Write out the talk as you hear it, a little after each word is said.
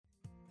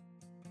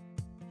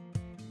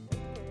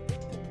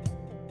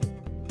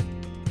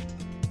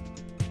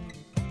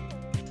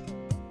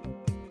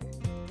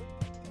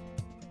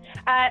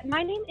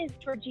My name is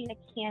Georgina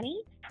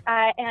Canny,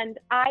 and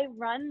I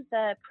run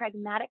the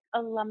Pragmatic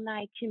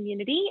Alumni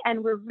Community,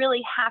 and we're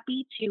really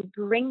happy to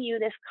bring you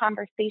this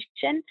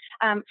conversation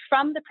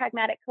from the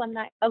Pragmatic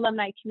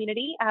Alumni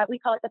Community. We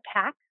call it the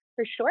PAC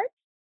for short.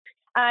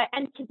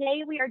 And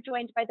today we are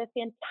joined by the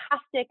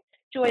fantastic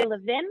Joy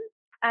Levin.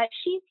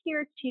 She's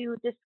here to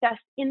discuss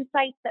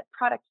insights that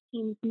product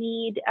teams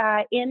need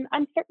in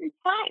uncertain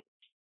times.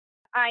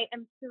 I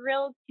am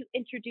thrilled to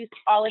introduce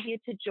all of you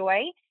to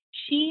Joy.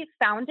 She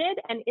founded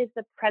and is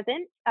the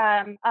president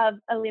of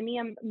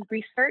Allium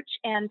Research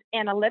and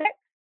Analytics,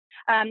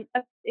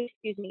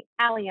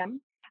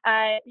 Allium.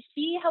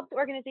 She helps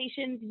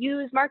organizations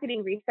use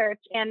marketing research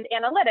and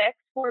analytics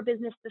for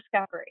business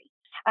discovery.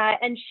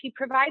 And she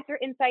provides her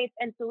insights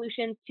and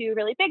solutions to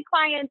really big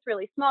clients,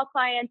 really small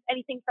clients,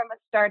 anything from a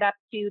startup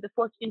to the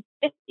Fortune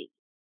 50.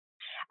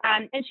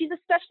 And she's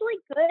especially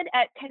good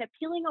at kind of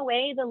peeling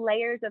away the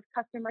layers of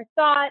customer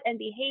thought and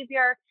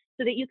behavior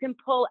so that you can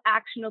pull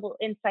actionable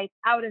insights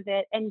out of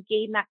it and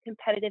gain that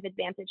competitive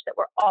advantage that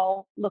we're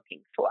all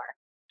looking for.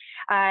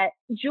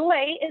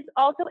 Joy is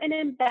also an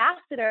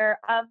ambassador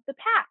of the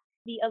PAC,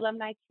 the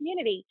alumni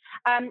community,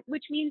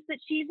 which means that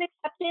she's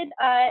accepted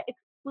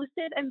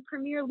exclusive and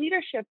premier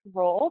leadership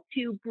role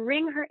to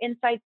bring her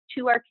insights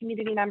to our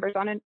community members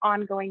on an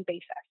ongoing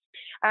basis.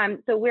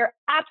 So we're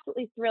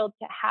absolutely thrilled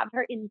to have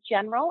her in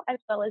general, as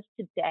well as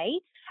today.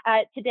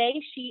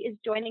 Today, she is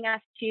joining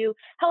us to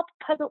help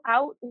puzzle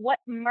out what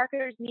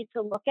marketers need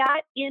to look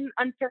at in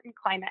uncertain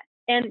climate.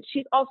 And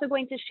she's also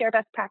going to share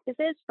best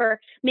practices for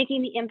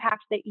making the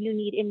impact that you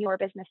need in your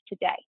business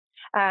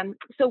today.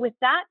 So with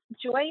that,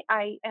 Joy,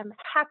 I am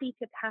happy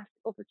to pass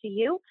it over to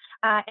you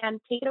and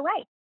take it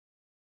away.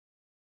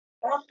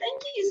 Well,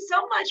 thank you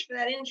so much for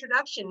that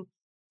introduction.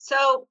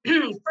 So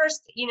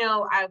first,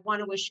 I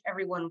want to wish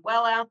everyone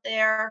well out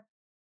there.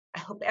 I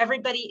hope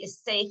everybody is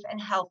safe and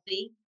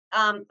healthy.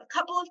 A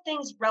couple of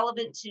things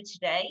relevant to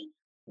today.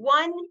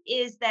 One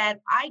is that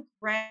I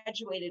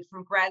graduated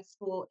from grad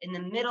school in the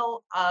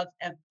middle of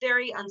a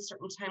very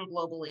uncertain time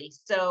globally.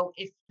 So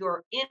if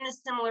you're in a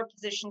similar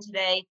position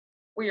today,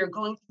 where you're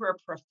going through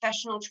a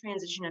professional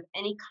transition of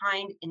any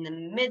kind in the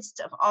midst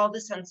of all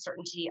this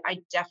uncertainty, I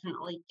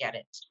definitely get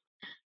it.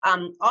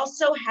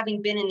 Also,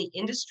 having been in the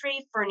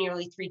industry for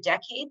nearly 3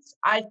 decades,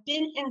 I've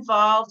been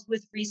involved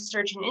with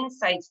research and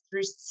insights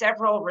through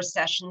several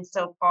recessions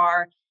so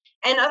far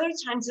and other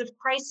times of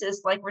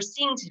crisis like we're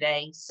seeing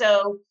today.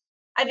 So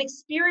I've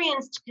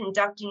experienced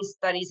conducting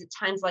studies at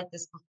times like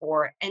this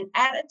before, and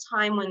at a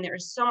time when there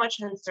is so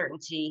much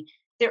uncertainty,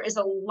 there is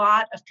a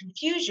lot of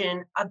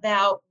confusion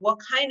about what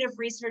kind of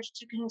research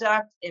to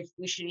conduct, if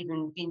we should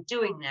even be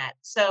doing that.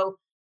 So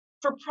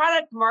for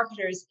product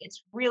marketers,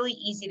 it's really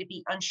easy to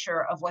be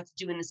unsure of what to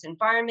do in this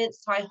environment.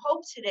 So I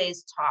hope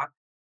today's talk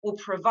will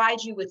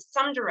provide you with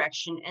some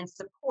direction and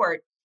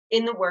support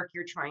in the work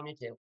you're trying to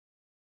do.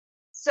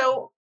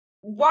 So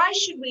why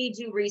should we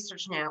do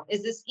research now?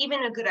 Is this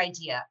even a good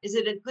idea? Is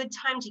it a good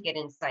time to get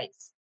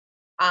insights?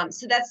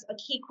 So that's a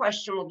key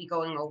question we'll be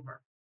going over.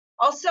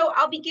 Also,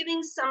 I'll be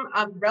giving some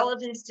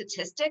relevant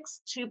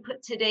statistics to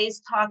put today's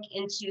talk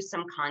into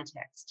some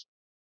context.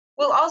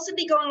 We'll also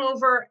be going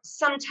over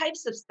some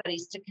types of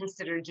studies to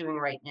consider doing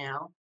right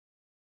now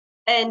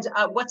and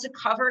what to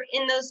cover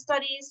in those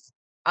studies.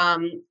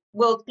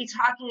 We'll be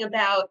talking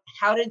about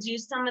how to do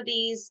some of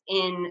these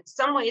in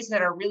some ways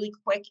that are really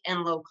quick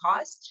and low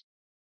cost.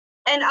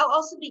 And I'll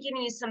also be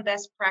giving you some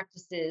best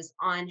practices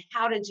on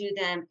how to do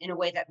them in a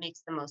way that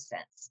makes the most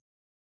sense.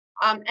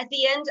 At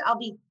the end, I'll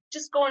be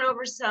just going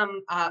over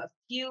some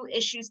few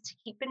issues to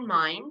keep in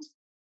mind.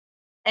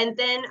 And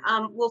then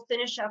we'll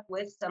finish up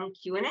with some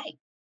Q&A.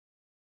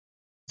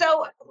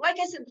 So, like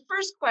I said, the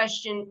first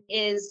question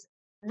is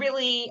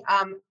really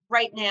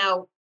right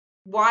now,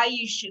 why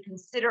you should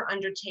consider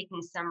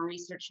undertaking some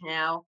research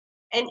now,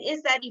 and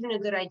is that even a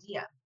good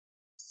idea?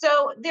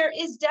 So there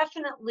is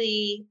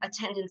definitely a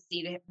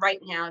tendency to right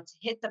now to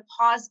hit the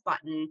pause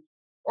button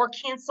or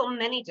cancel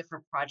many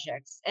different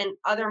projects and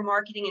other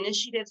marketing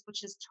initiatives,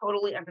 which is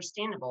totally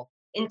understandable.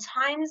 In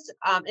terms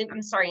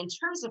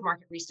of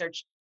market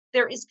research,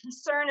 there is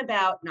concern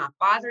about not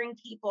bothering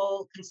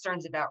people,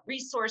 concerns about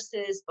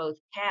resources, both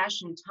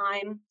cash and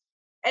time.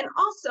 And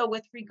also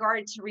with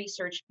regard to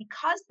research,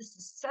 because this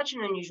is such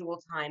an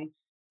unusual time,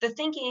 the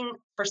thinking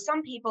for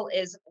some people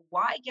is,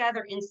 why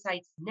gather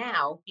insights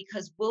now?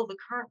 Because will the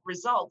current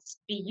results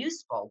be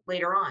useful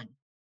later on?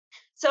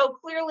 So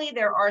clearly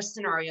there are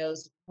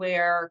scenarios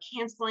where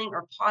canceling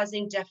or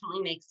pausing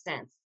definitely makes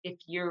sense. If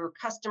your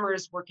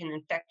customers work in an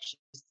infectious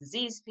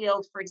disease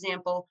field, for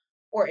example,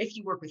 or if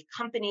you work with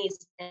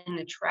companies in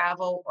the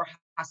travel or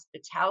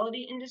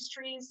hospitality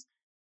industries,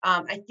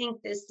 I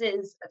think this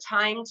is a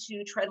time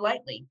to tread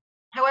lightly.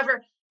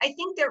 However, I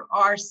think there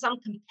are some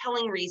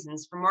compelling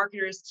reasons for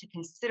marketers to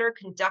consider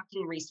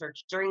conducting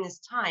research during this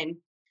time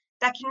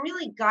that can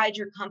really guide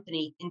your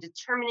company in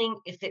determining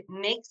if it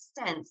makes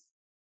sense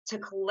to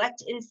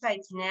collect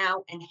insights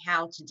now and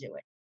how to do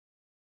it.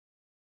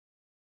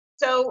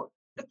 So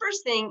The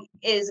first thing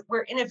is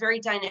we're in a very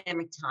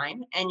dynamic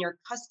time, and your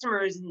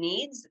customers'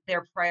 needs,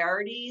 their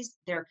priorities,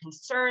 their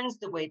concerns,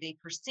 the way they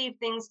perceive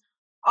things,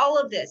 all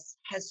of this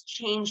has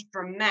changed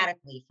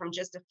dramatically from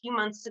just a few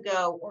months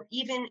ago or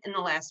even in the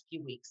last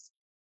few weeks.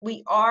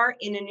 We are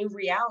in a new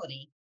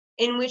reality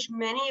in which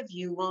many of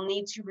you will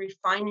need to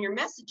refine your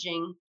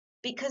messaging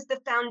because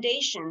the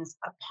foundations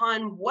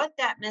upon what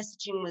that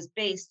messaging was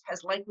based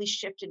has likely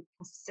shifted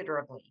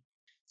considerably.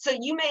 So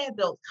you may have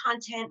built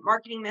content,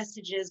 marketing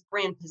messages,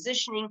 brand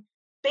positioning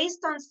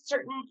based on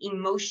certain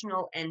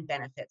emotional and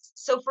benefits.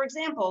 So, for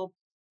example,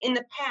 in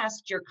the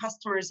past, your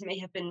customers may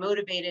have been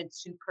motivated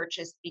to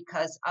purchase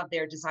because of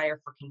their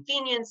desire for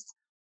convenience,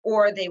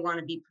 or they want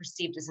to be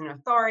perceived as an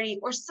authority,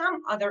 or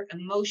some other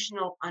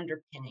emotional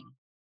underpinning.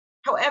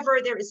 However,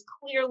 there is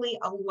clearly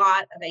a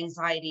lot of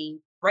anxiety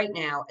right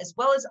now, as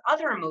well as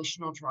other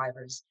emotional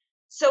drivers.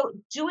 So,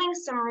 doing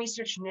some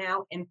research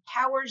now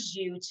empowers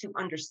you to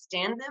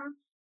understand them,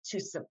 to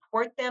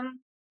support them,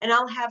 and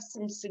I'll have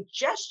some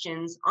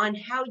suggestions on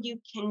how you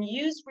can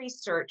use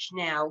research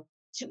now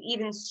to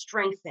even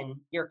strengthen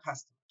your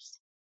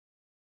customers.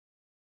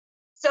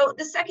 So,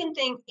 the second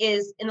thing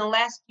is in the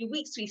last few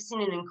weeks, we've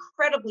seen an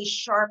incredibly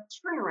sharp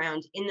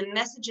turnaround in the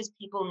messages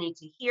people need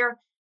to hear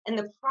and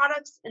the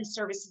products and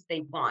services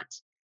they want.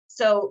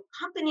 So,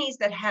 companies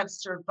that have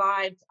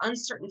survived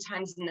uncertain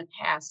times in the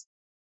past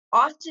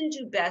often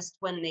do best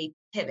when they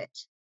pivot.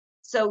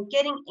 So,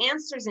 getting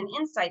answers and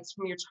insights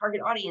from your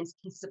target audience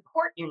can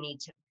support your need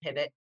to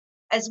pivot,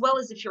 as well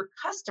as if your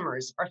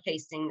customers are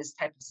facing this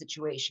type of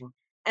situation.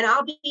 And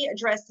I'll be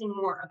addressing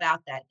more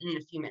about that in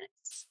a few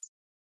minutes.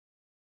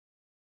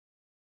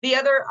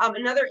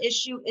 Another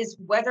issue is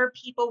whether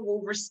people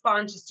will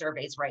respond to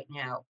surveys right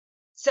now.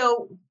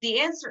 So the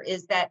answer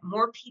is that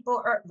more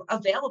people are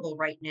available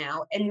right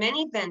now, and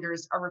many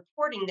vendors are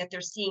reporting that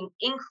they're seeing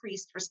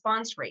increased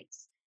response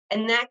rates,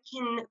 and that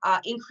can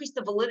increase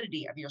the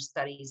validity of your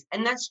studies.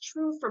 And that's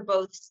true for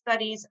both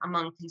studies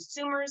among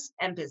consumers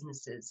and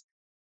businesses.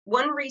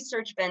 One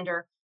research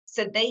vendor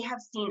said they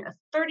have seen a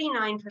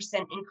 39%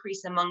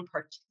 increase among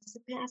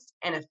participants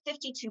and a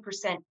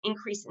 52%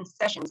 increase in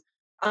sessions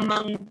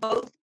among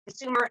both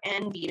consumer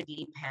and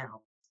B2B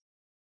panels.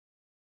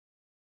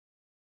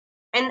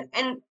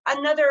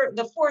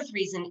 The fourth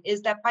reason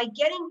is that by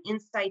getting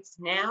insights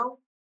now,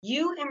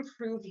 you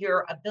improve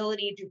your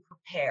ability to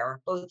prepare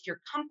both your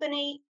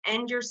company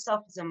and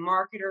yourself as a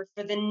marketer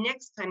for the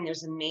next time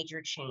there's a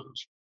major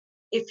change.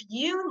 If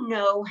you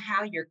know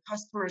how your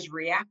customers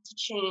react to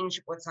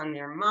change, what's on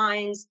their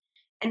minds,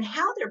 and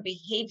how their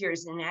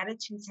behaviors and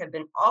attitudes have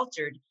been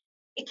altered,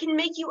 it can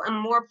make you a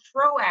more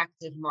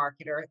proactive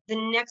marketer the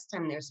next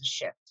time there's a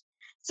shift.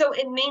 So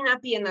it may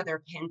not be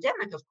another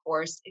pandemic, of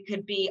course. It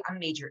could be a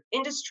major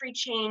industry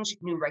change,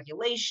 new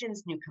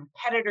regulations, new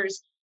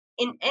competitors.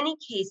 In any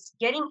case,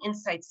 getting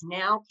insights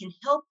now can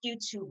help you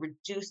to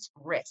reduce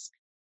risk,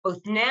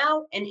 both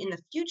now and in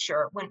the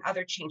future when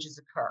other changes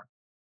occur.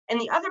 And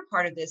the other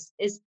part of this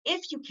is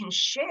if you can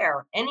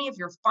share any of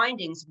your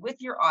findings with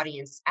your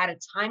audience at a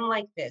time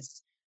like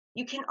this,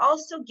 you can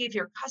also give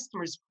your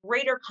customers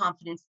greater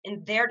confidence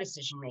in their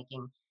decision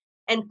making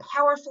and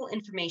powerful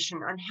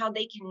information on how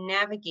they can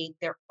navigate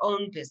their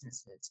own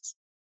businesses.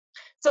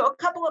 So, a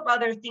couple of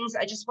other things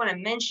I just want to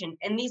mention,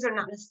 and these are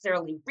not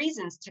necessarily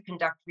reasons to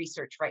conduct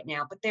research right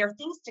now, but they are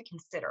things to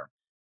consider.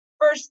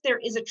 First, there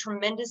is a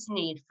tremendous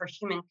need for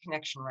human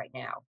connection right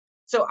now.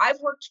 So, I've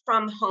worked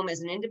from home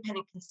as an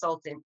independent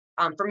consultant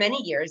for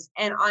many years,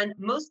 and on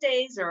most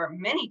days or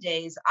many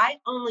days, I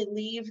only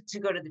leave to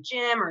go to the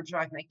gym or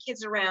drive my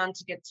kids around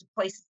to get to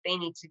places they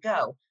need to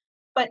go.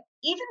 But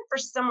even for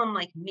someone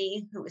like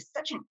me who is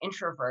such an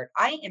introvert,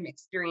 I am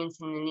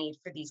experiencing the need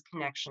for these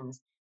connections.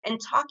 And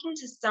talking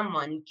to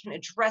someone can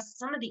address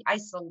some of the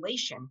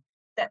isolation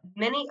that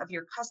many of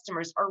your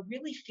customers are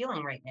really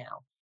feeling right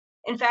now.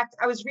 In fact,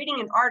 I was reading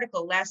an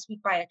article last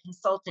week by a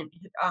consultant.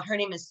 Her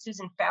name is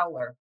Susan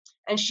Fowler,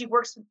 and she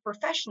works with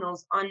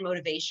professionals on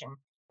motivation.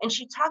 And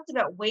she talked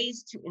about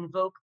ways to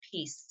invoke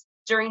peace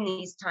during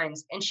these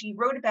times. And she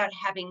wrote about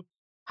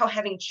how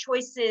having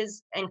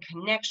choices and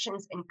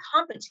connections and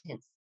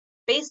competence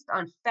based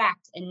on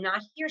fact and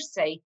not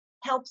hearsay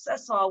helps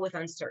us all with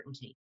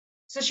uncertainty.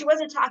 So she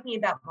wasn't talking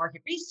about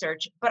market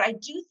research, but I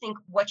do think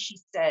what she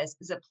says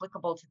is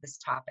applicable to this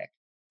topic.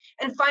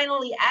 And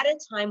finally, at a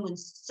time when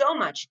so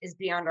much is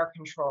beyond our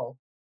control,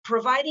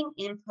 providing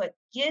input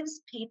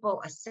gives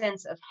people a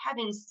sense of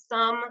having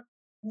some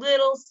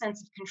little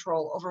sense of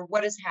control over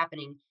what is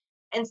happening.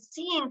 And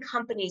seeing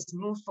companies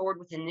move forward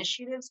with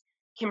initiatives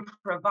can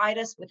provide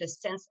us with a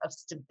sense of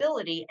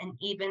stability and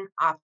even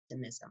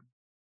optimism.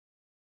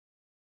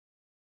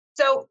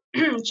 So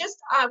just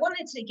I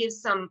wanted to give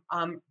some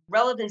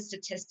relevant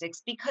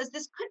statistics because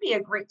this could be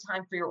a great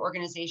time for your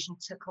organization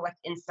to collect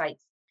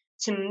insights,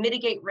 to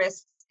mitigate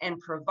risks and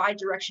provide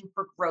direction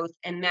for growth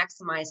and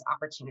maximize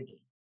opportunity.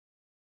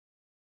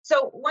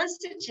 So one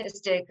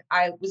statistic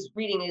I was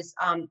reading is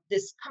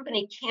this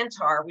company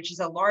Kantar, which is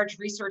a large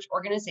research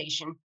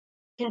organization,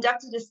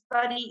 conducted a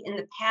study in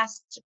the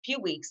past few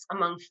weeks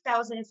among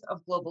thousands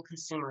of global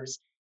consumers.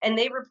 And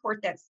they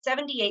report that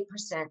 78%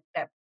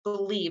 that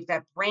believe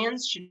that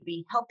brands should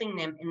be helping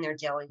them in their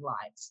daily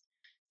lives.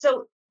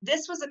 So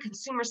this was a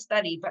consumer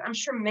study, but I'm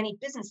sure many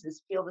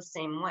businesses feel the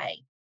same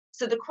way.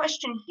 So the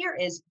question here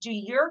is, do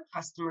your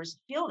customers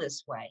feel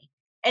this way?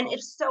 And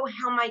if so,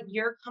 how might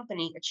your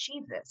company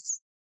achieve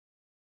this?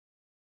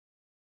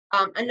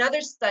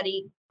 Another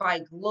study by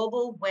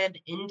Global Web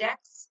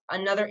Index,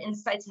 another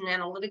insights and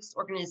analytics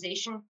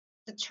organization,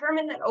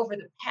 determined that over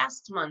the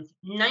past month,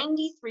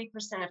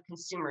 93% of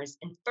consumers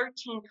in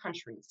 13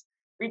 countries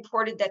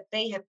reported that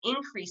they have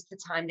increased the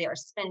time they are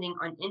spending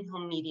on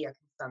in-home media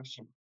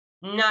consumption.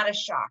 Not a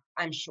shock,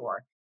 I'm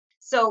sure.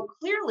 So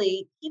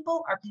clearly,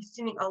 people are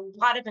consuming a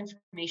lot of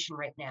information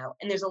right now,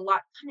 and there's a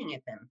lot coming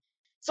at them.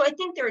 So I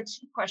think there are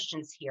two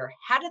questions here.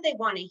 How do they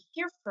want to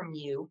hear from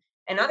you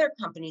and other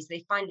companies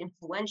they find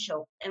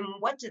influential, and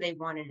what do they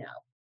want to know?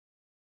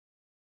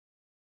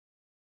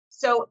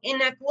 So in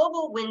that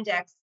Global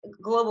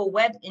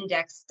Web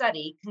Index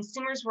study,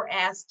 consumers were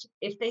asked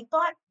if they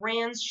thought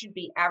brands should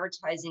be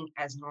advertising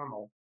as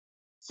normal.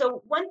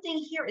 So one thing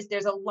here is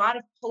there's a lot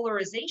of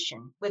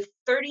polarization, with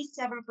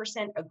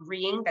 37%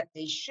 agreeing that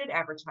they should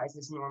advertise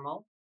as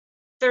normal,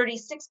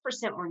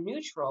 36% were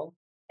neutral,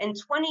 and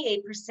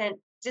 28%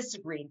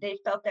 disagreed. They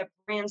felt that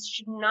brands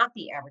should not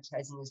be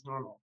advertising as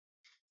normal.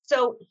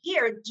 So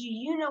here, do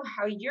you know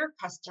how your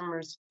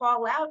customers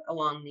fall out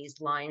along these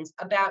lines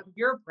about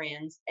your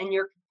brands and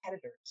your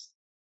competitors?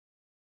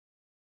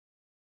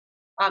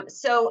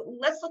 So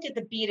let's look at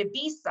the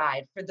B2B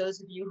side for those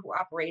of you who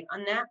operate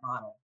on that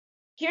model.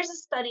 Here's a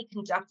study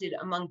conducted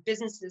among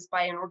businesses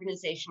by an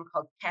organization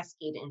called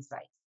Cascade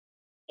Insights.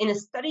 In a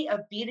study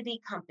of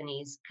B2B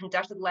companies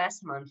conducted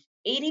last month,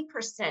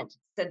 80%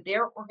 said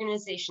their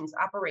organization's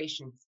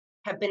operations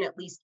have been at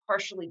least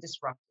partially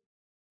disrupted.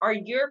 Are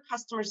your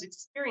customers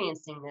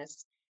experiencing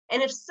this?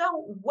 And if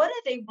so, what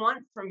do they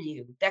want from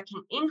you that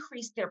can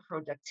increase their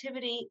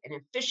productivity and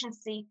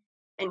efficiency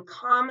and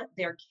calm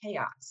their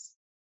chaos?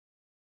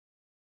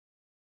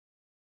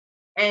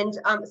 And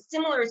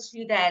similar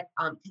to that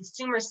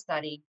consumer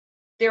study,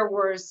 there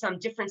were some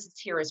differences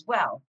here as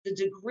well. The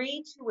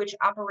degree to which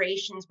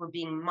operations were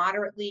being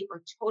moderately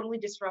or totally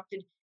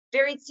disrupted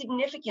varied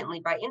significantly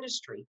by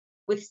industry,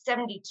 with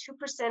 72%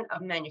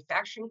 of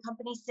manufacturing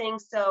companies saying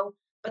so,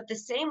 but the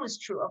same was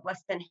true of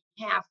less than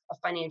half of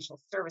financial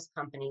service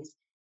companies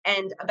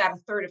and about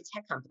a third of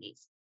tech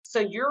companies. So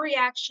your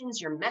reactions,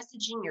 your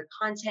messaging, your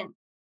content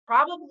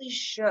probably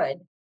should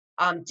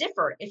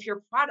differ if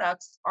your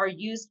products are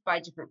used by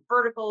different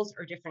verticals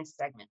or different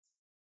segments.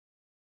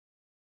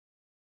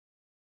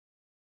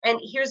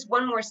 And here's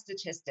one more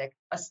statistic.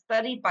 A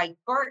study by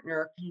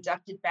Gartner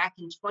conducted back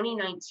in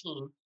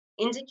 2019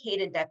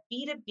 indicated that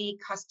B2B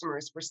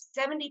customers were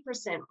 70%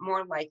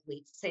 more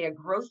likely to say a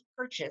growth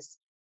purchase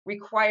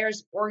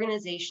requires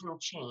organizational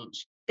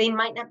change. They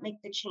might not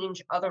make the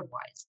change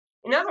otherwise.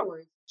 In other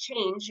words,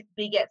 change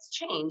begets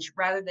change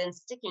rather than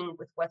sticking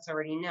with what's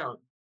already known.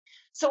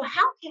 So,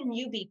 how can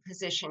you be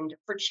positioned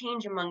for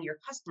change among your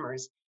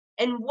customers?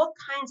 And what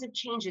kinds of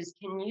changes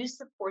can you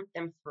support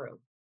them through?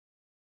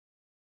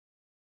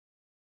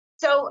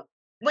 So,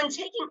 when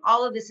taking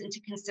all of this into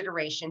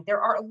consideration,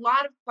 there are a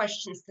lot of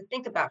questions to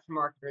think about for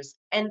marketers.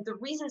 And the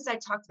reasons I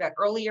talked about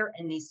earlier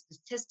and these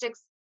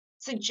statistics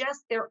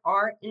suggest there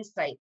are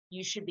insights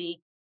you should be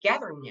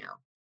gathering now.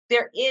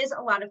 There is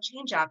a lot of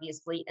change,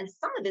 obviously, and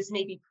some of this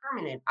may be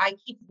permanent. I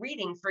keep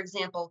reading, for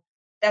example,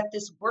 that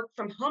this work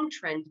from home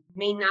trend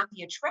may not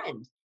be a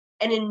trend.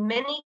 And in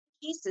many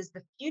cases,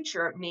 the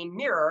future may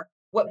mirror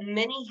what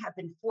many have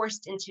been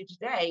forced into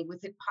today,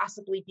 with it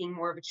possibly being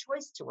more of a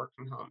choice to work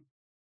from home.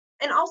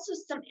 And also,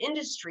 some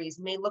industries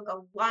may look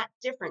a lot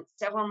different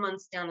several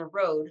months down the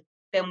road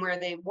than where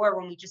they were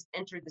when we just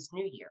entered this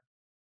new year.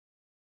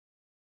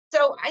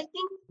 So I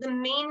think the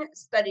main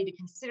study to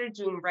consider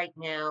doing right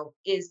now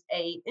is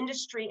a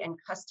industry and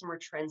customer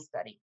trend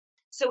study.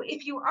 So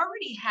if you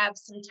already have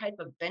some type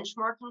of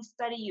benchmarking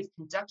study you've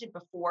conducted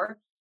before,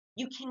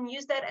 you can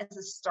use that as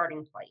a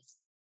starting place.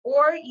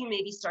 Or you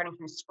may be starting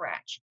from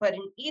scratch. But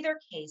in either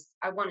case,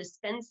 I want to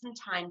spend some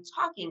time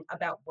talking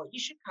about what you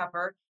should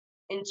cover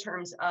in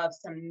terms of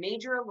some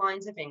major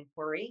lines of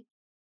inquiry,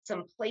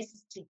 some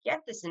places to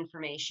get this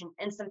information,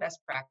 and some best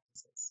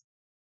practices.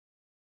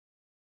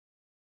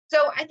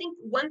 So I think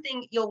one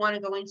thing you'll want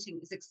to go into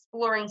is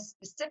exploring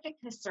specific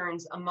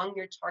concerns among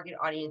your target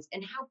audience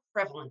and how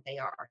prevalent they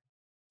are.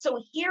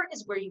 So here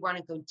is where you want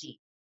to go deep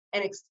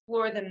and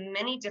explore the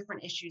many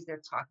different issues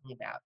they're talking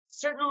about.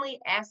 Certainly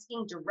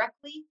asking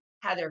directly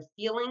how they're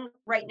feeling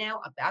right now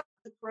about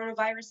the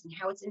coronavirus and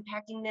how it's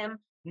impacting them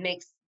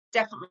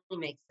definitely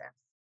makes sense.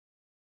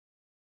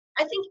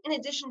 I think in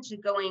addition to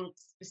going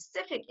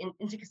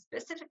into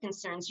specific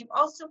concerns, you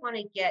also want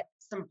to get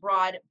some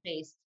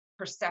broad-based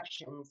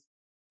perceptions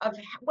of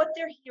what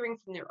they're hearing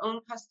from their own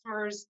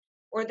customers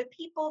or the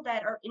people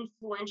that are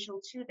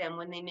influential to them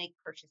when they make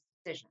purchase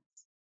decisions.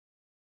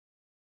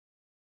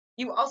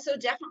 You also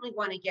definitely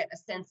want to get a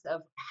sense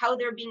of how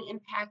they're being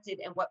impacted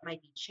and what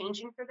might be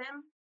changing for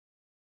them.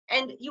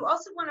 And you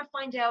also want to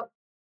find out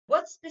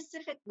what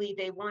specifically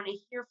they want to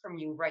hear from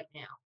you right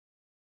now.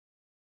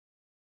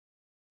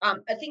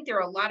 I think there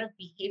are a lot of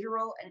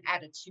behavioral and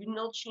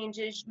attitudinal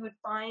changes you would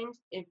find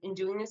in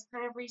doing this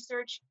kind of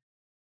research.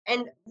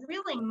 And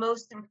really,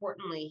 most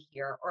importantly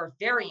here, or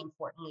very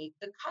importantly,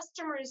 the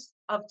customers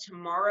of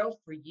tomorrow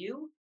for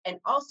you and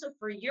also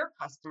for your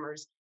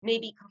customers may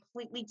be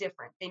completely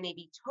different. They may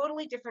be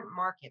totally different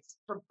markets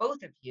for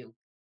both of you,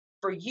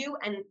 for you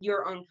and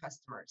your own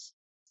customers.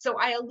 So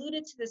I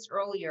alluded to this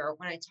earlier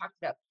when I talked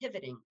about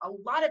pivoting. A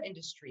lot of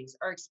industries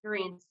are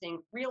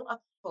experiencing real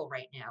upheaval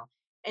right now.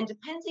 And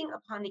depending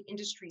upon the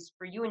industries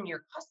for you and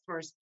your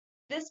customers,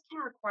 this can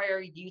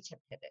require you to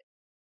pivot.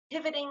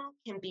 Pivoting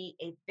can be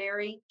a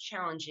very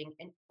challenging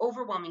and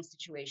overwhelming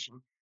situation,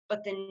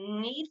 but the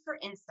need for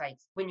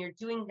insights when you're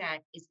doing that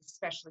is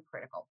especially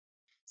critical.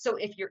 So,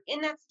 if you're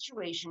in that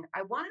situation,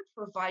 I want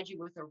to provide you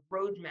with a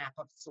roadmap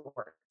of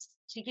sorts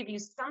to give you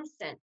some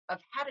sense of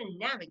how to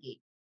navigate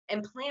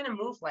and plan a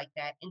move like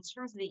that in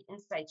terms of the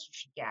insights you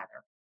should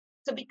gather.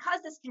 So,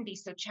 because this can be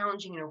so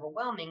challenging and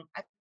overwhelming,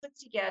 I put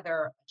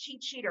together a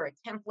cheat sheet or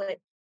a template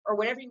or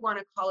whatever you want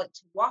to call it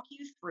to walk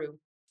you through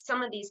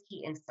some of these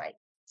key insights.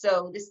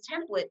 So this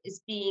template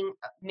is being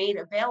made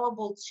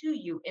available to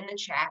you in the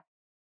chat.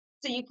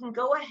 So you can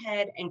go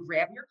ahead and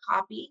grab your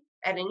copy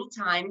at any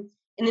time.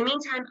 In the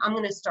meantime, I'm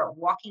going to start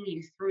walking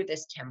you through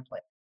this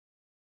template.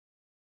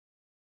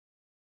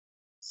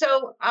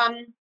 So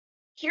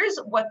here's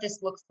what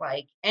this looks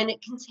like, and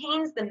it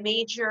contains the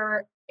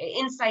major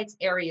insights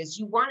areas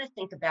you want to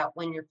think about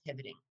when you're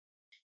pivoting.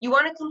 You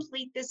want to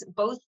complete this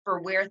both for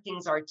where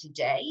things are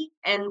today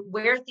and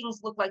where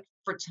things look like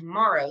for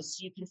tomorrow.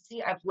 So you can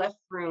see I've left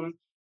room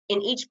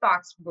in each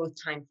box for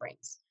both time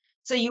frames.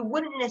 So you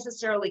wouldn't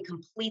necessarily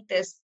complete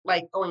this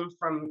like going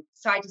from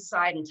side to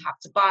side and top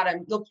to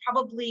bottom. You'll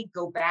probably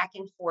go back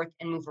and forth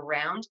and move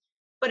around,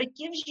 but it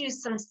gives you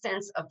some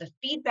sense of the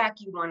feedback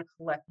you want to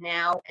collect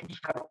now and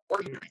how to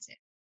organize it.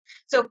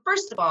 So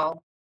first of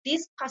all,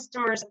 these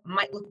customers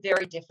might look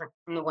very different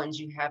from the ones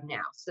you have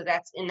now. So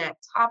that's in that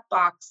top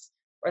box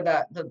or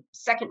the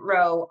second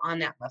row on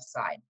that left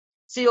side.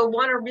 So you'll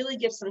want to really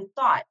give some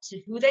thought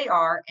to who they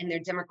are and their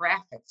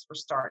demographics for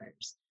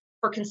starters.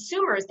 For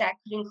consumers, that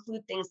could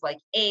include things like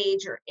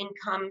age or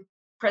income,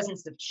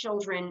 presence of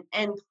children,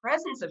 and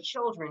presence of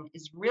children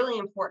is really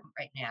important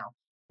right now.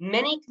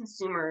 Many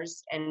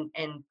consumers and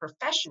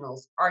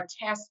professionals are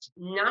tasked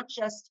not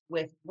just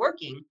with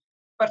working,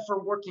 but for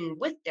working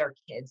with their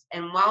kids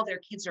and while their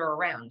kids are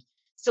around.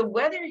 So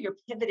whether you're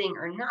pivoting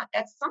or not,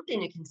 that's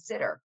something to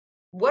consider.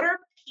 What are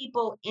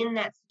people in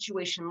that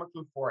situation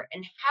looking for,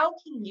 and how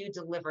can you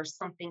deliver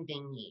something they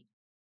need?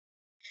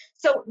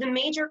 So the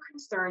major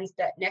concerns,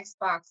 that next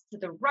box to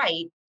the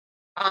right,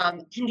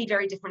 can be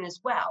very different as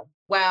well.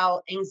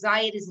 While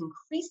anxiety is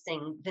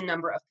increasing the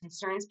number of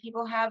concerns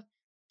people have,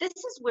 this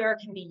is where it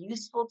can be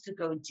useful to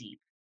go deep.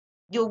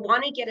 You'll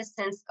want to get a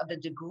sense of the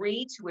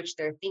degree to which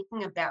they're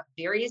thinking about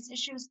various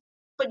issues,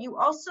 but you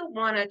also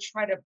want to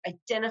try to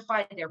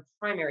identify their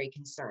primary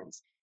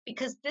concerns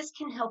because this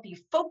can help you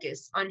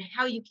focus on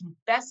how you can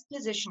best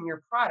position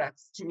your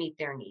products to meet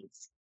their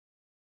needs.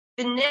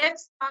 The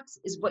next box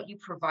is what you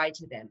provide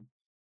to them.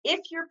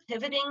 If you're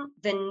pivoting,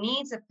 the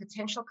needs of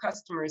potential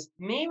customers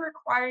may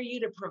require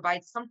you to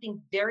provide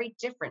something very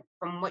different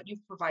from what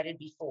you've provided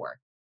before.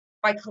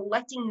 By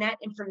collecting that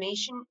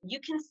information, you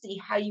can see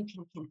how you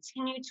can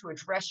continue to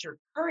address your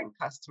current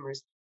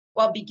customers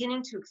while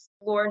beginning to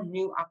explore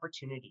new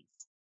opportunities.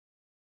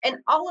 And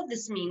all of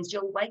this means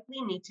you'll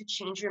likely need to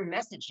change your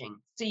messaging.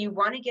 So you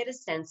want to get a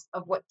sense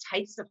of what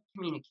types of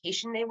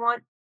communication they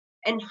want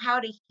and how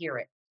to hear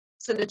it.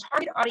 So the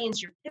target audience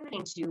you're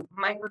pivoting to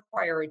might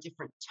require a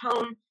different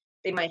tone.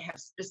 They might have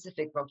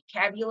specific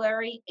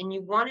vocabulary, and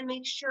you want to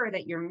make sure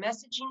that your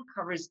messaging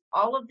covers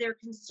all of their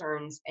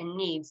concerns and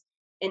needs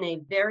in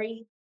a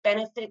very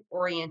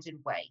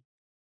benefit-oriented way,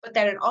 but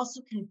that it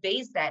also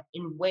conveys that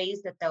in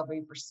ways that they'll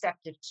be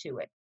receptive to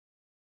it.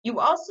 You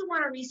also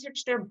want to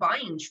research their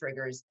buying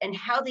triggers and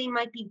how they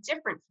might be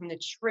different from the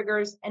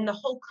triggers and the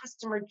whole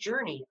customer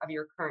journey of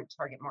your current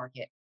target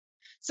market.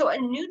 So a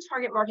new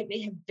target market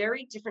may have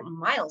very different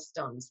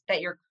milestones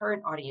that your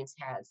current audience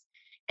has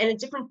and a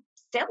different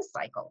sales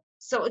cycle.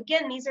 So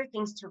again, these are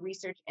things to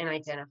research and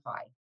identify.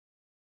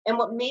 And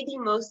what may be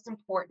most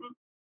important,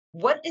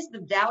 what is the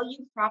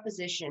value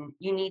proposition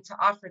you need to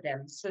offer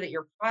them so that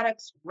your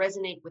products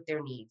resonate with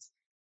their needs?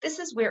 This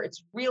is where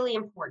it's really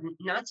important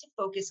not to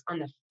focus on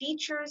the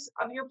features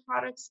of your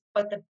products,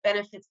 but the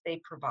benefits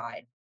they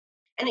provide.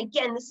 And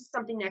again, this is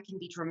something that can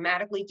be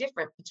dramatically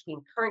different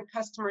between current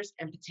customers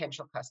and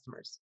potential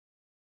customers.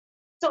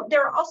 So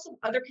there are also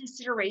other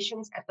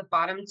considerations at the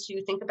bottom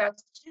to think about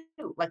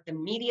too, like the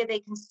media they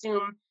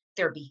consume,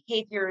 their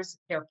behaviors,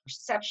 their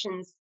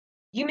perceptions.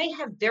 You may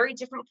have very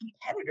different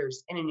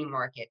competitors in a new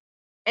market.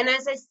 And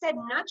as I said,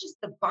 not just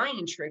the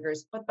buying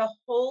triggers, but the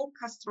whole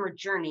customer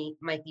journey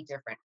might be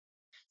different.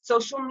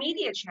 Social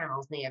media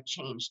channels may have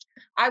changed.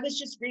 I was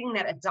just reading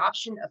that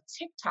adoption of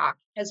TikTok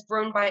has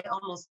grown by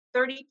almost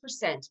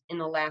 30% in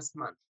the last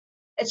month.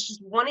 It's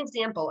just one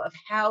example of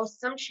how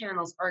some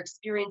channels are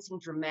experiencing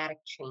dramatic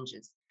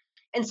changes.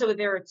 And so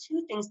there are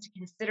two things to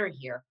consider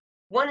here.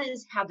 One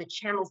is how the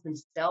channels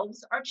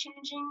themselves are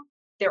changing.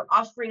 They're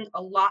offering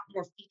a lot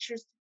more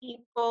features to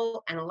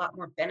people and a lot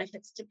more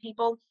benefits to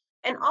people.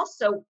 And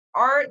also,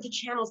 are the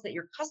channels that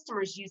your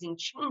customers using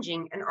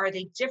changing, and are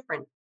they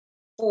different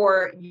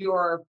for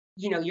your,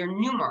 your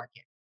new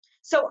market?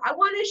 So I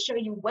want to show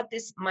you what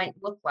this might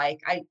look like.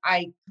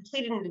 I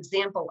completed an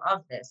example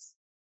of this.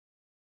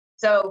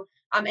 So,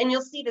 and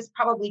you'll see this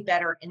probably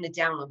better in the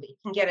download, but you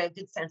can get a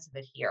good sense of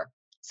it here.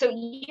 So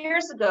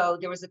years ago,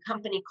 there was a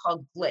company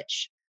called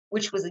Glitch,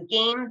 which was a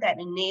game that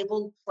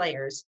enabled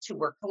players to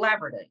work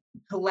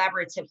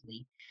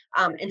collaboratively.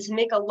 And to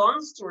make a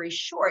long story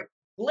short,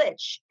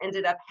 Glitch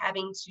ended up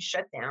having to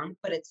shut down,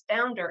 but its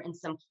founder and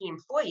some key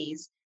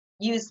employees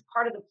used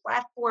part of the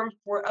platform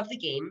of the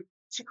game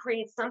to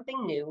create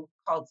something new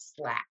called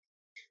Slack.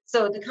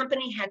 So the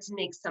company had to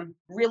make some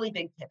really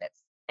big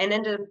pivots and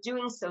ended up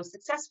doing so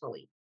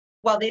successfully.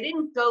 While they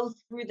didn't go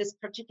through this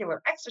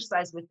particular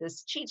exercise with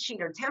this cheat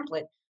sheet or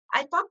template,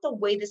 I thought the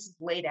way this is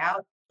laid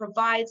out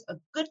provides a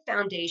good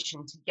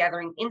foundation to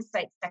gathering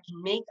insights that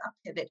can make a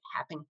pivot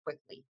happen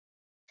quickly.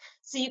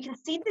 So you can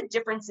see the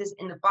differences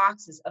in the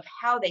boxes of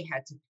how they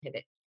had to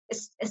pivot,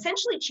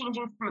 essentially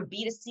changing from a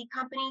B2C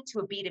company to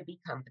a B2B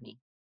company.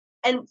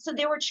 And so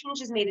there were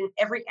changes made in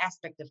every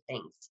aspect of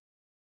things.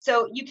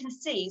 So you can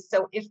see,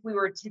 so if we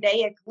were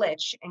today at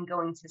Glitch and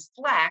going to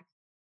Slack,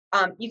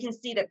 you can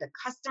see that the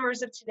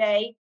customers of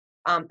today,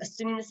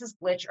 assuming this is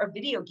Glitch, are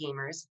video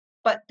gamers,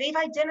 but they've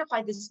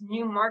identified this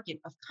new market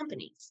of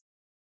companies.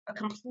 A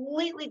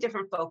completely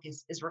different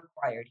focus is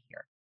required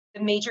here.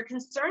 The major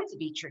concerns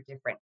of each are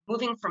different,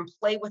 moving from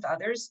play with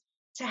others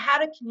to how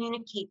to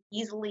communicate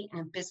easily in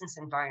a business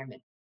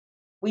environment.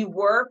 We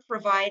were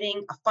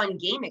providing a fun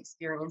game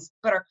experience,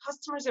 but our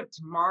customers of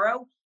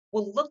tomorrow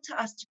will look to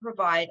us to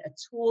provide a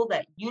tool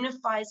that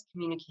unifies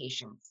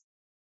communications.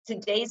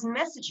 Today's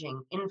messaging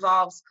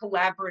involves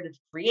collaborative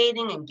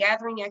creating and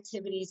gathering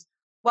activities,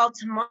 while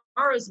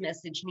tomorrow's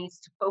message needs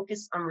to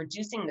focus on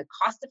reducing the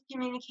cost of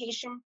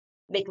communication,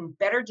 making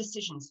better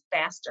decisions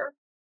faster,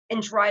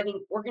 and driving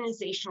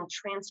organizational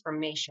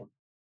transformation.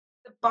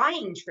 The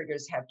buying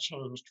triggers have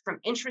changed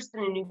from interest in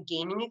a new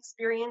gaming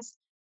experience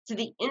to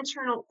the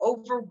internal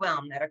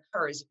overwhelm that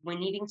occurs when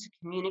needing to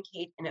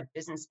communicate in a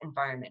business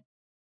environment.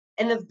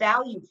 And the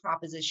value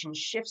proposition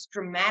shifts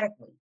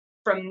dramatically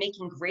from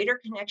making greater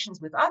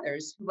connections with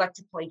others who like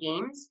to play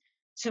games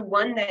to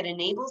one that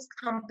enables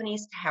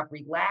companies to have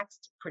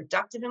relaxed,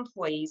 productive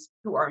employees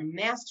who are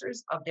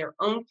masters of their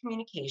own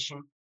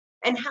communication,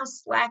 and how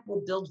Slack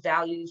will build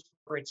value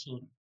for a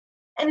team.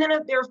 And then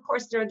of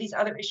course, there are these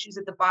other issues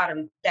at the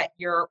bottom that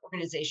your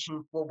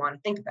organization will want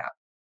to think about.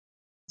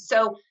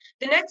 So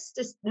the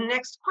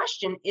next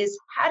question is,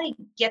 how do you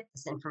get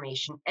this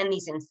information and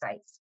these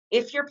insights?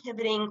 If you're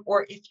pivoting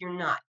or if you're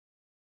not,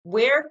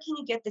 where can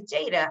you get the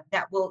data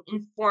that will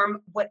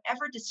inform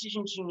whatever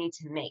decisions you need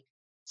to make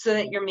so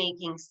that you're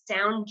making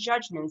sound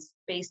judgments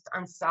based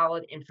on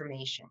solid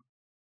information?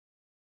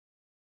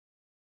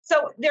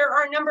 So there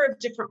are a number of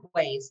different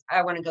ways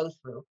I want to go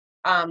through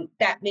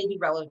that may be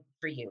relevant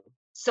for you.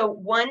 So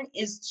one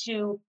is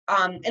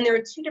and there are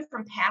two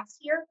different paths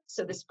here.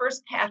 So this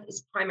first path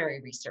is primary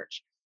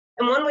research.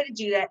 And one way to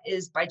do that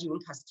is by doing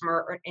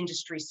customer or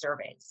industry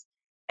surveys.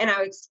 And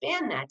I'll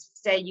expand that to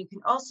say you can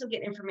also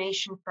get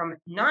information from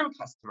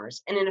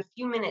non-customers. And in a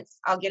few minutes,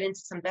 I'll get into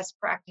some best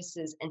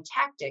practices and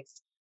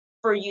tactics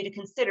for you to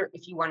consider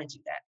if you want to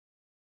do that.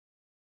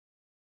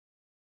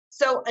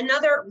 So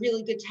another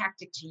really good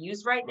tactic to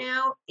use right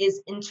now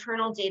is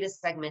internal data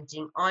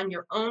segmenting on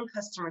your own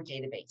customer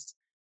database.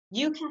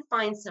 You can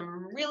find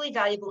some really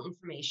valuable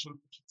information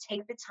if you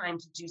take the time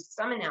to do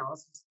some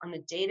analysis on the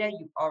data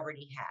you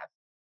already have.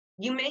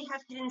 You may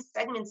have hidden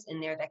segments in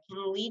there that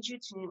can lead you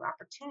to new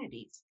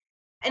opportunities.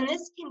 And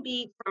this can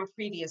be from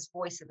previous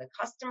voice of the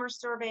customer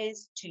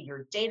surveys to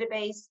your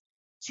database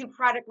to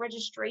product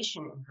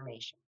registration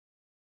information.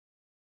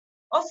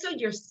 Also,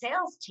 your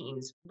sales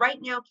teams right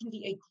now can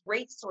be a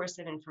great source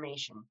of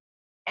information.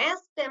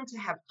 Ask them to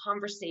have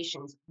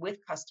conversations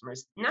with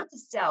customers, not to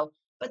sell,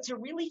 but to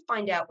really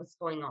find out what's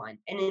going on.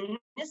 And in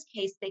this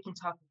case, they can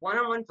talk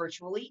one-on-one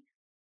virtually,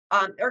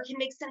 or it can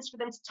make sense for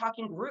them to talk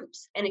in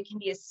groups. And it can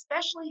be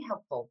especially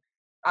helpful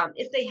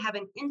if they have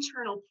an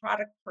internal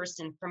product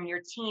person from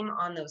your team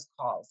on those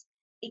calls.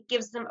 It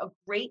gives them a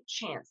great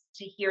chance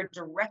to hear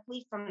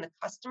directly from the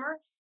customer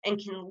and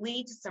can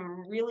lead to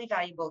some really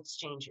valuable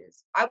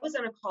exchanges. I was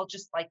on a call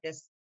just like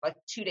this, like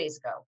 2 days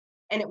ago,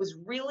 and it was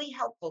really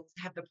helpful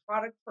to have the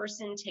product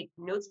person take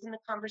notes in the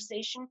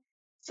conversation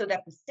so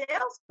that the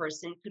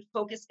salesperson could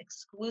focus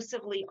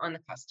exclusively on the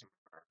customer.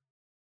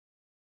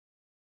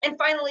 And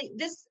finally,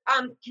 this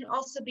can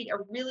also be a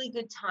really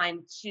good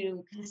time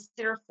to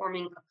consider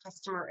forming a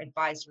customer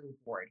advisory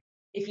board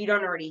if you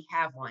don't already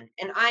have one.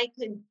 And I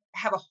could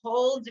have a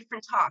whole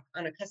different talk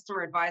on a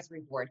customer advisory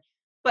board,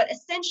 but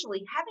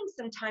essentially having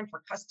some time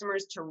for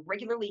customers to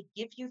regularly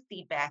give you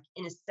feedback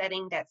in a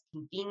setting that's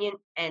convenient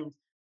and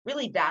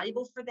really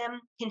valuable for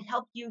them can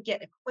help you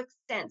get a quick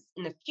sense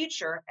in the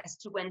future as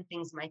to when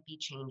things might be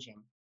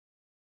changing.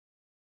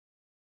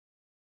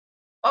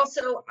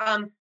 Also,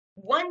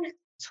 one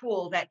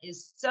tool that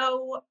is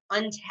so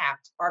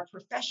untapped are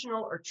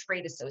professional or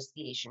trade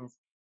associations,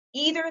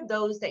 either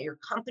those that your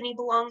company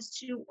belongs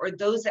to or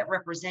those that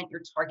represent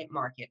your target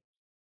market.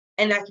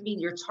 And that can be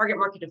your target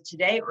market of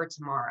today or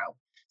tomorrow.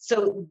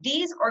 So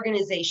these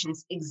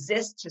organizations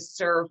exist to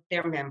serve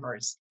their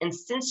members. And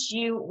since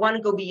you want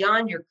to go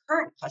beyond your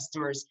current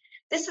customers,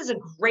 this is a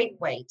great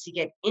way to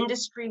get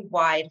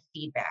industry-wide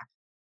feedback.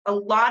 A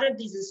lot of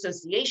these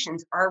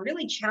associations are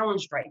really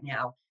challenged right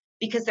now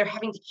because they're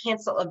having to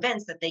cancel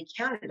events that they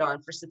counted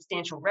on for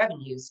substantial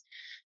revenues.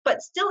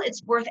 But still,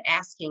 it's worth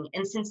asking.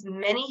 And since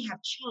many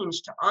have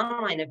changed to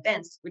online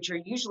events, which are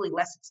usually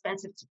less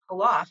expensive to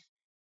pull off,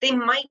 they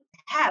might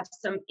have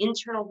some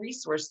internal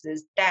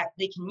resources that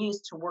they can use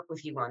to work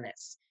with you on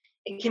this.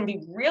 It can be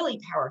really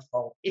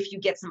powerful if you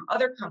get some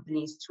other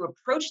companies to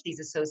approach these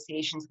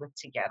associations with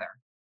together.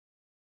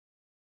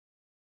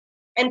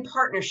 And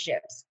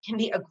partnerships can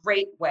be a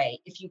great way.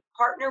 If you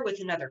partner with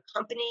another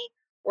company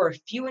or a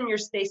few in your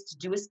space to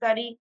do a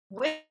study,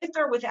 with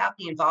or without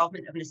the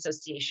involvement of an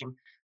association.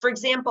 For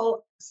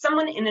example,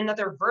 someone in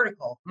another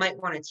vertical might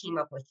want to team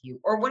up with you,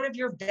 or one of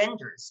your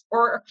vendors,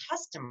 or a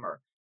customer,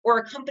 or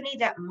a company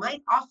that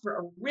might offer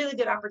a really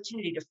good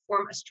opportunity to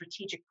form a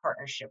strategic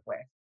partnership with.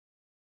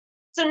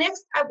 So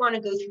next, I want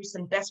to go through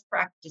some best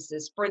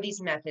practices for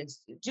these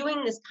methods.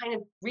 Doing this kind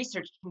of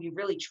research can be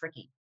really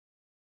tricky.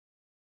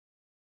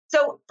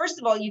 So first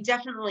of all, you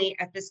definitely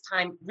at this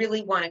time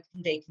really want to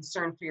convey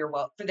concern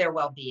for their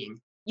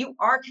well-being. You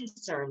are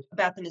concerned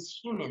about them as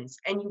humans,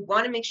 and you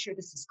want to make sure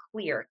this is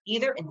clear,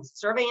 either in the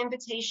survey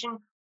invitation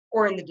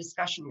or in the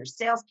discussion your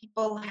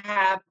salespeople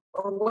have,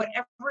 or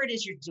whatever it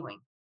is you're doing.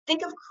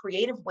 Think of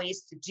creative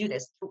ways to do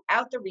this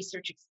throughout the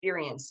research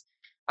experience,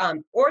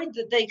 or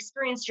the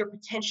experience your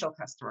potential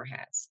customer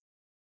has.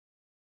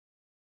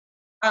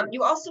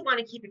 You also want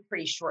to keep it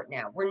pretty short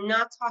now. We're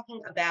not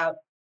talking about,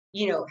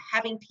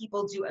 having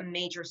people do a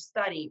major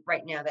study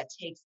right now that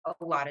takes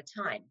a lot of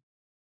time.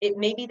 It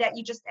may be that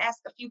you just ask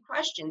a few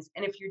questions,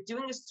 and if you're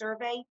doing a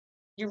survey,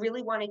 you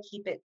really want to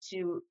keep it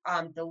to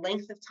the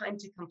length of time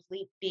to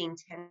complete being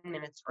 10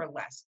 minutes or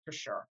less for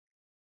sure.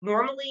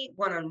 Normally,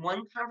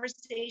 one-on-one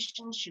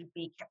conversation should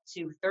be kept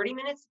to 30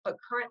 minutes, but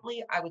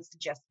currently I would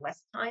suggest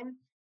less time.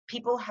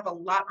 People have a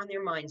lot on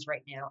their minds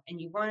right now,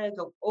 and you want to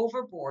go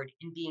overboard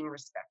in being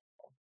respectful.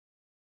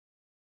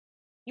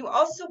 You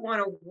also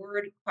want to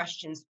word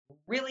questions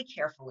really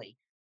carefully,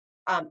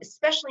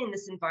 especially in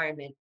this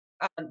environment.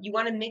 You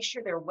want to make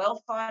sure they're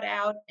well thought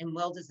out and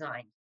well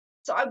designed.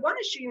 So I want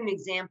to show you an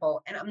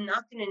example, and I'm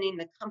not going to name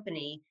the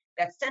company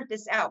that sent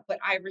this out, but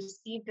I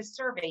received a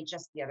survey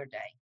just the other day.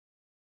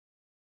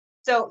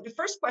 So the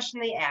first question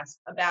they asked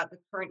about the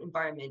current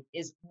environment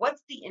is,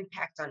 what's the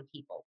impact on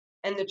people?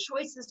 And the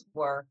choices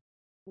were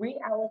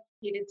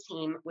reallocated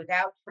team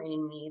without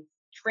training needs,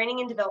 training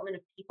and development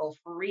of people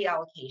for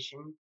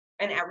reallocation,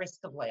 and at risk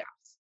of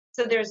layoffs.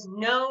 So there's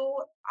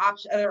no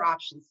other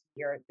options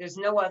here. There's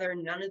no other,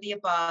 none of the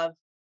above.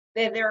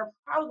 There are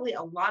probably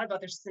a lot of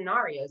other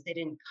scenarios they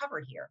didn't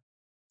cover here.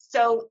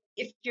 So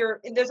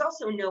there's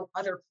also no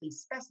other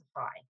please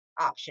specify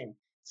option.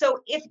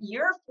 So if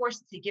you're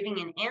forced to giving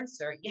an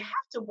answer, you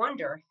have to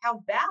wonder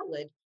how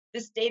valid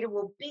this data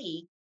will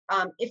be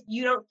if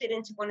you don't fit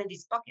into one of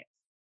these buckets.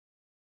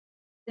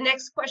 The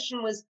next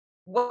question was,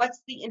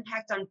 what's the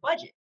impact on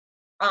budget?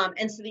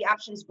 And so the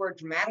options were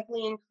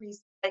dramatically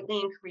increased, slightly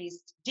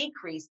increased,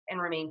 decreased,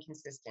 and remain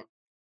consistent.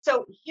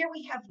 So here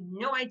we have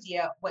no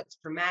idea what's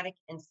dramatic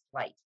and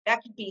slight.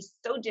 That could be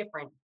so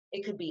different.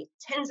 It could be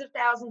tens of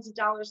thousands of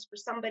dollars for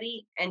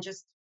somebody and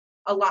just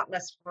a lot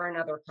less for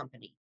another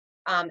company.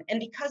 And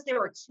because there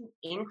are two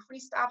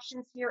increased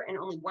options here and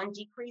only one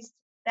decreased,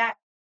 that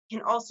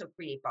can also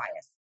create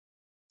bias.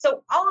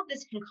 So all of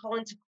this can call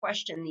into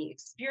question the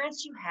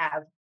experience you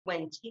have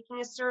when taking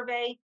a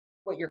survey,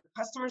 what your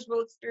customers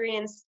will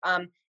experience,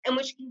 and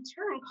which can in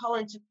turn call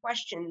into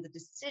question the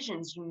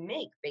decisions you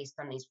make based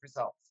on these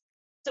results.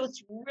 So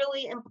it's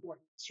really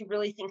important to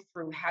really think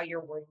through how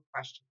you're wording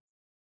questions.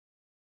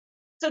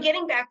 So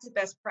getting back to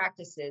best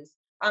practices,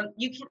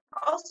 you can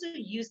also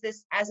use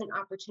this as an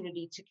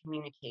opportunity to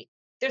communicate.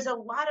 There's a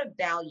lot of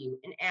value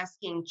in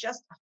asking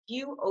just a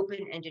few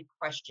open-ended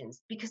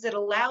questions because it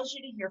allows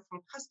you to hear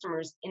from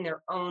customers in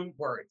their own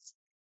words.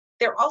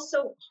 They're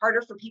also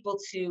harder for people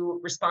to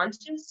respond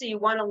to, so you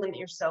want to limit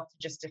yourself to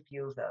just a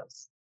few of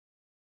those.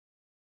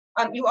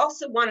 You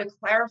also want to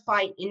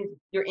clarify in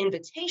your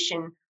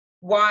invitation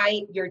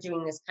why you're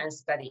doing this kind of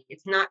study.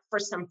 It's not for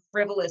some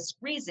frivolous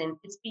reason.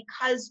 It's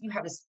because you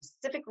have a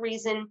specific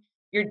reason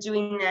you're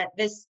doing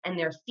this, and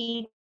their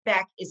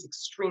feedback is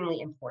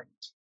extremely important.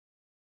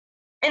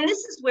 And this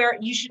is where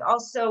you should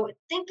also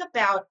think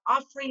about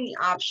offering the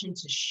option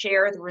to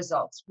share the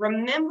results.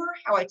 Remember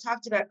how I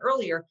talked about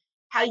earlier,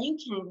 how you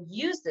can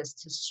use this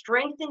to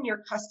strengthen your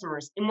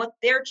customers in what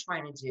they're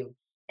trying to do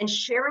And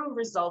sharing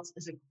results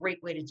is a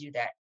great way to do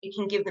that. It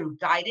can give them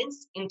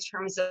guidance in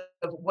terms of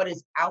what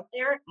is out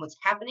there, what's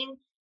happening,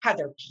 how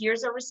their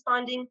peers are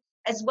responding,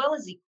 as well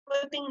as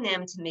equipping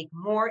them to make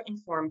more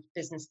informed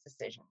business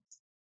decisions.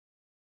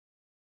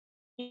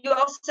 You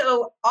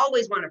also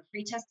always want to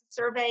pre-test the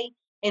survey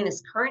in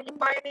this current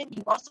environment.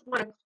 You also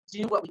want to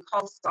do what we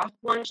call soft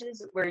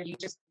launches, where you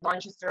just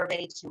launch a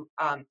survey to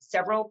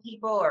several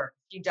people or a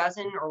few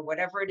dozen or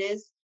whatever it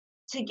is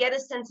to get a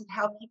sense of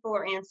how people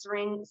are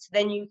answering. So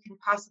then you can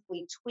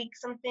possibly tweak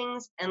some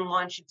things and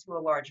launch it to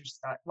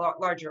a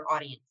larger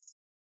audience.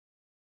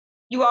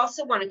 You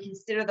also want to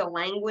consider the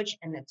language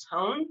and the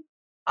tone,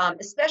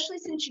 especially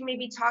since you may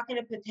be talking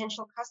to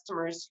potential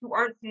customers who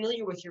aren't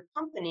familiar with your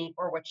company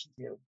or what you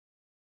do.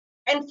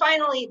 And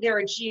finally, there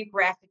are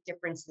geographic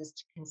differences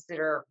to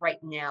consider right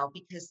now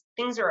because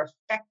things are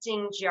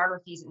affecting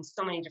geographies in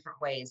so many different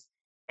ways,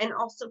 and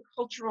also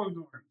cultural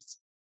norms.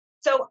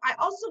 So I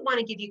also want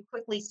to give you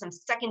quickly some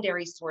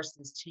secondary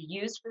sources to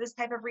use for this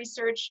type of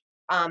research,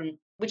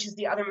 which is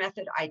the other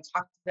method I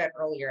talked about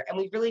earlier. And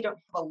we really don't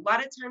have a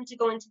lot of time to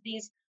go into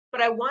these,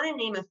 but I want to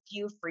name a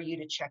few for you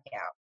to check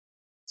out.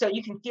 So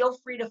you can feel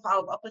free to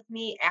follow up with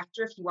me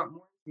after if you want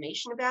more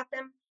information about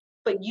them.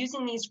 But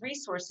using these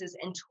resources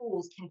and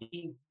tools can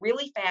be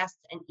really fast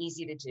and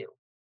easy to do.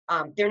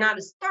 They're not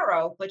as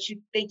thorough, but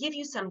they give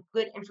you some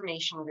good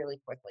information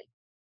really quickly.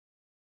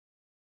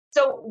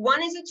 So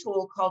one is a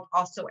tool called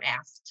Also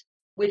Asked,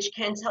 which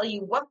can tell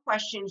you what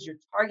questions your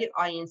target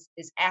audience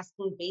is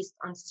asking based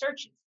on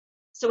searches.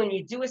 So when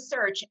you do a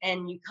search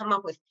and you come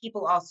up with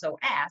people also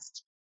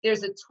asked,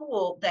 there's a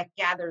tool that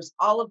gathers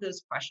all of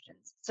those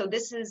questions. So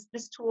this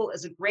tool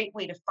is a great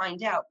way to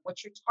find out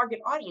what your target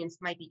audience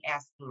might be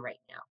asking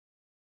right now.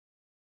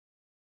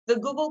 The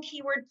Google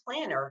Keyword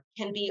Planner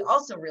can be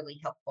also really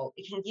helpful.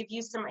 It can give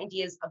you some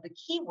ideas of the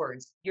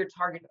keywords your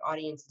target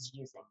audience is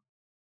using.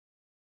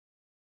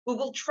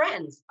 Google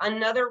Trends,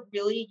 another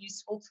really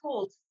useful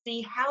tool to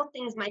see how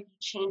things might be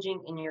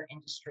changing in your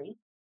industry.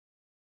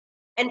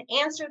 And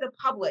Answer the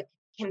Public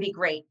can be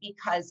great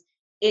because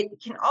it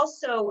can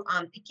also,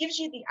 it gives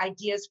you the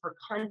ideas for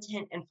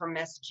content and for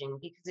messaging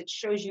because it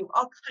shows you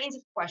all kinds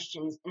of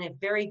questions in a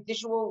very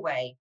visual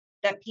way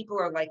that people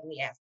are likely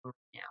asking right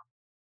now.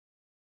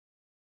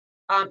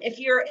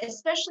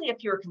 Especially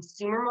if you're a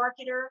consumer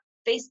marketer,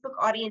 Facebook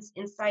Audience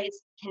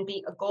Insights can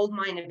be a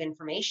goldmine of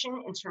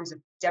information in terms of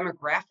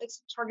demographics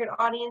of target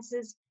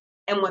audiences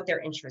and what their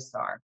interests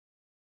are.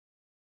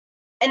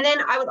 And then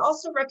I would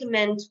also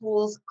recommend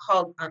tools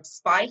called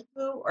SpyFu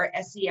or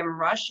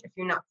SEMrush if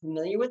you're not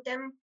familiar with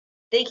them.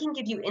 They can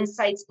give you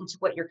insights into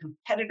what your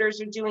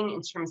competitors are doing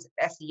in terms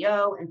of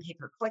SEO and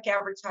pay-per-click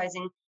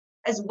advertising,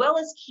 as well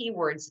as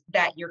keywords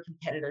that your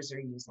competitors are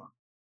using.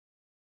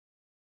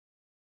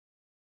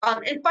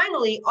 And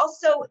finally,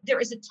 also, there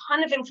is a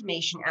ton of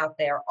information out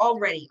there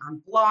already on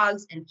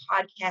blogs and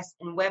podcasts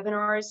and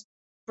webinars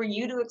for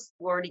you to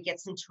explore to get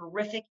some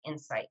terrific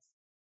insights.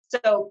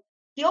 So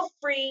feel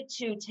free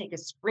to take a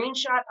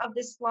screenshot of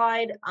this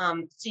slide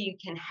so you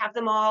can have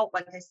them all.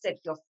 Like I said,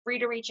 feel free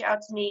to reach out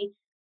to me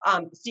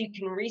so you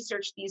can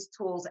research these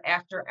tools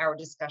after our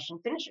discussion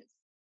finishes.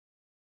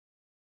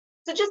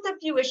 So just a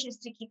few issues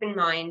to keep in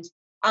mind.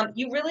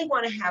 You really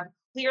want to have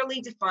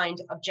clearly defined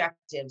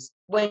objectives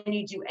when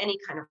you do any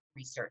kind of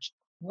research.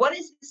 What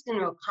is this going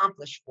to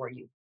accomplish for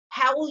you?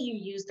 How will you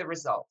use the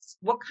results?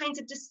 What kinds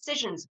of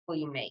decisions will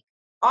you make?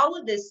 All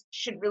of this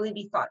should really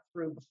be thought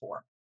through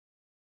before.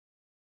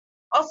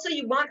 Also,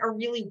 you want a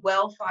really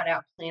well thought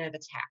out plan of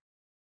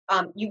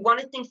attack. You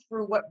want to think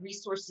through what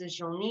resources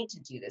you'll need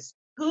to do this.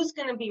 Who's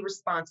going to be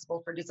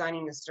responsible for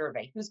designing the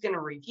survey? Who's going to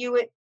review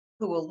it?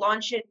 Who will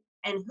launch it?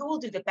 And who will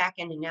do the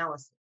back-end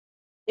analysis?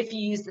 If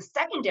you use the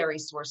secondary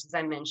sources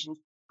I mentioned,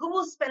 who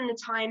will spend the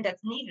time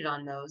that's needed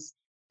on those?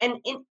 And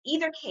in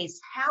either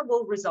case, how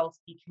will results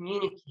be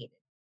communicated?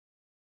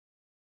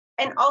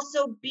 And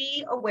also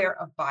be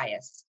aware of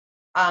bias,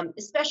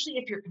 especially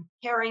if you're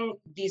comparing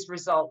these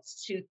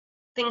results to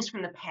things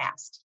from the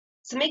past.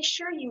 So make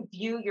sure you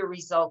view your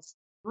results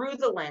through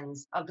the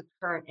lens of the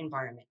current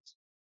environment.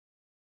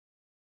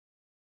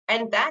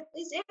 And that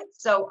is it.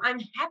 So I'm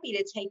happy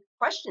to take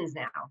questions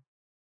now.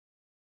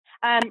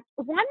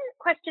 One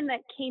question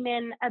that came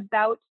in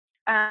about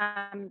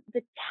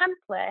the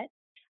template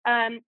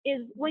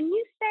is when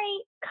you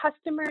say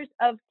customers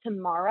of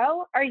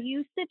tomorrow, are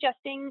you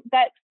suggesting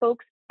that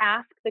folks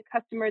ask the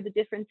customer the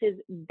differences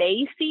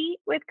they see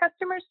with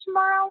customers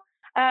tomorrow?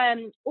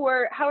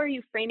 Or how are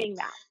you framing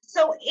that?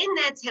 So in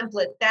that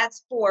template,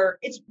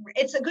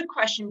 it's a good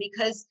question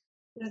because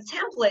the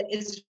template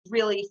is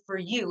really for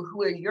you,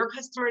 who are your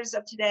customers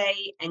of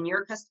today and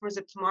your customers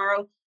of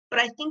tomorrow. But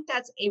I think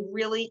that's a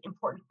really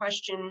important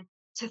question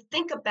to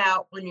think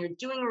about when you're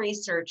doing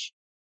research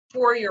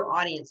for your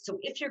audience. So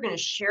if you're going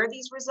to share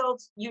these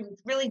results, you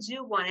really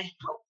do want to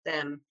help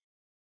them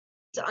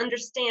to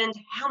understand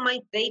how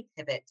might they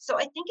pivot. So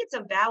I think it's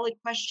a valid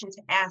question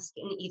to ask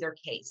in either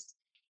case,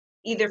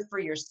 either for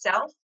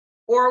yourself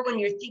or when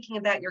you're thinking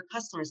about your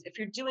customers. If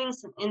you're doing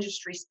some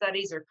industry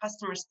studies or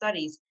customer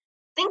studies,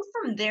 think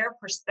from their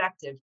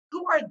perspective,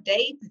 who are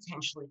they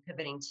potentially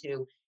pivoting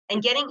to?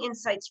 And getting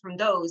insights from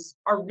those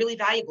are really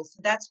valuable. So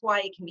that's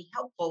why it can be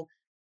helpful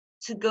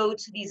to go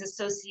to these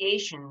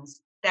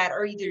associations that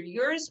are either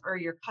yours or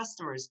your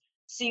customers,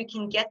 so you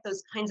can get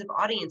those kinds of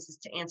audiences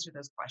to answer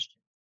those questions.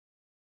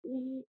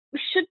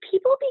 Should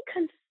people be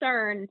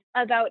concerned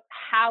about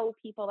how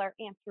people are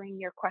answering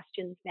your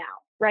questions now,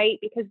 right?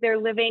 Because they're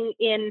living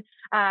in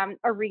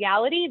a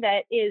reality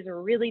that is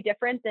really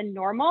different than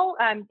normal.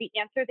 The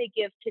answer they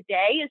give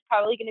today is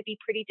probably going to be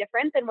pretty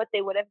different than what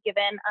they would have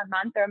given a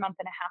month or a month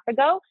and a half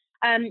ago.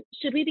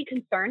 Should we be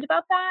concerned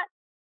about that?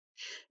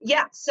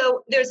 Yeah,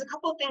 so there's a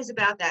couple of things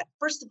about that.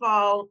 First of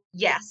all,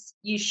 yes,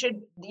 you should,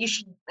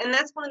 and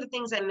that's one of the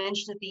things I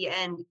mentioned at the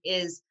end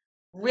is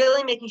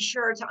really making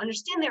sure to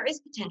understand there is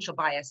potential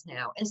bias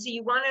now. And so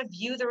you want to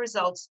view the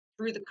results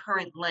through the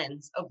current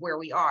lens of where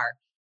we are.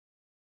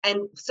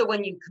 And so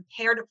when you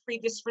compare to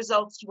previous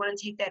results, you want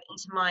to take that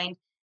into mind.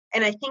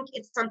 And I think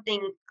it's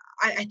something,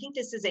 I think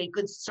this is a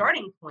good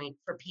starting point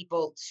for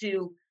people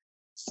to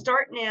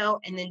start now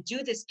and then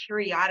do this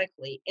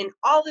periodically in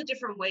all the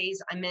different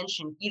ways I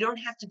mentioned. You don't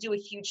have to do a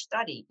huge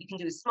study. You can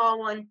do a small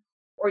one,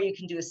 or you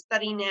can do a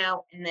study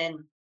now and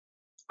then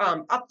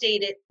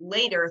update it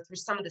later through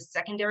some of the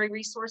secondary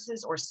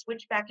resources or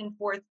switch back and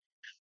forth.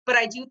 But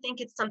I do think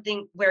it's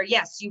something where,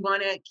 yes, you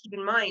want to keep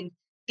in mind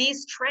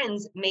these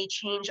trends may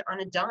change on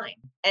a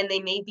dime, and they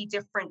may be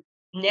different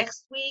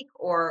next week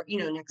or,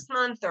 next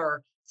month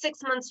or 6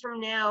 months from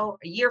now,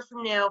 a year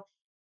from now.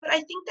 But I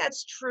think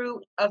that's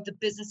true of the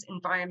business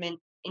environment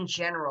in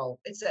general.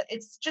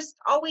 It's just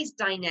always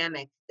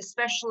dynamic,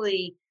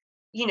 especially,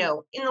 in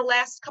the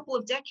last couple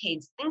of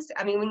decades.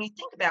 I mean, when you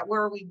think about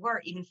where we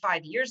were even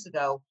 5 years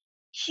ago,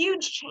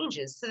 huge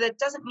changes. So that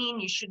doesn't mean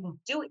you shouldn't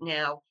do it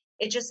now.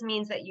 It just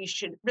means that you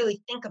should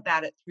really think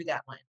about it through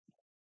that lens.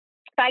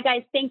 Bye,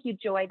 guys. Thank you,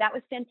 Joy. That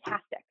was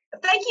fantastic.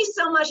 Thank you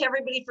so much,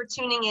 everybody, for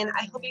tuning in.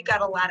 I hope you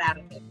got a lot out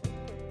of it.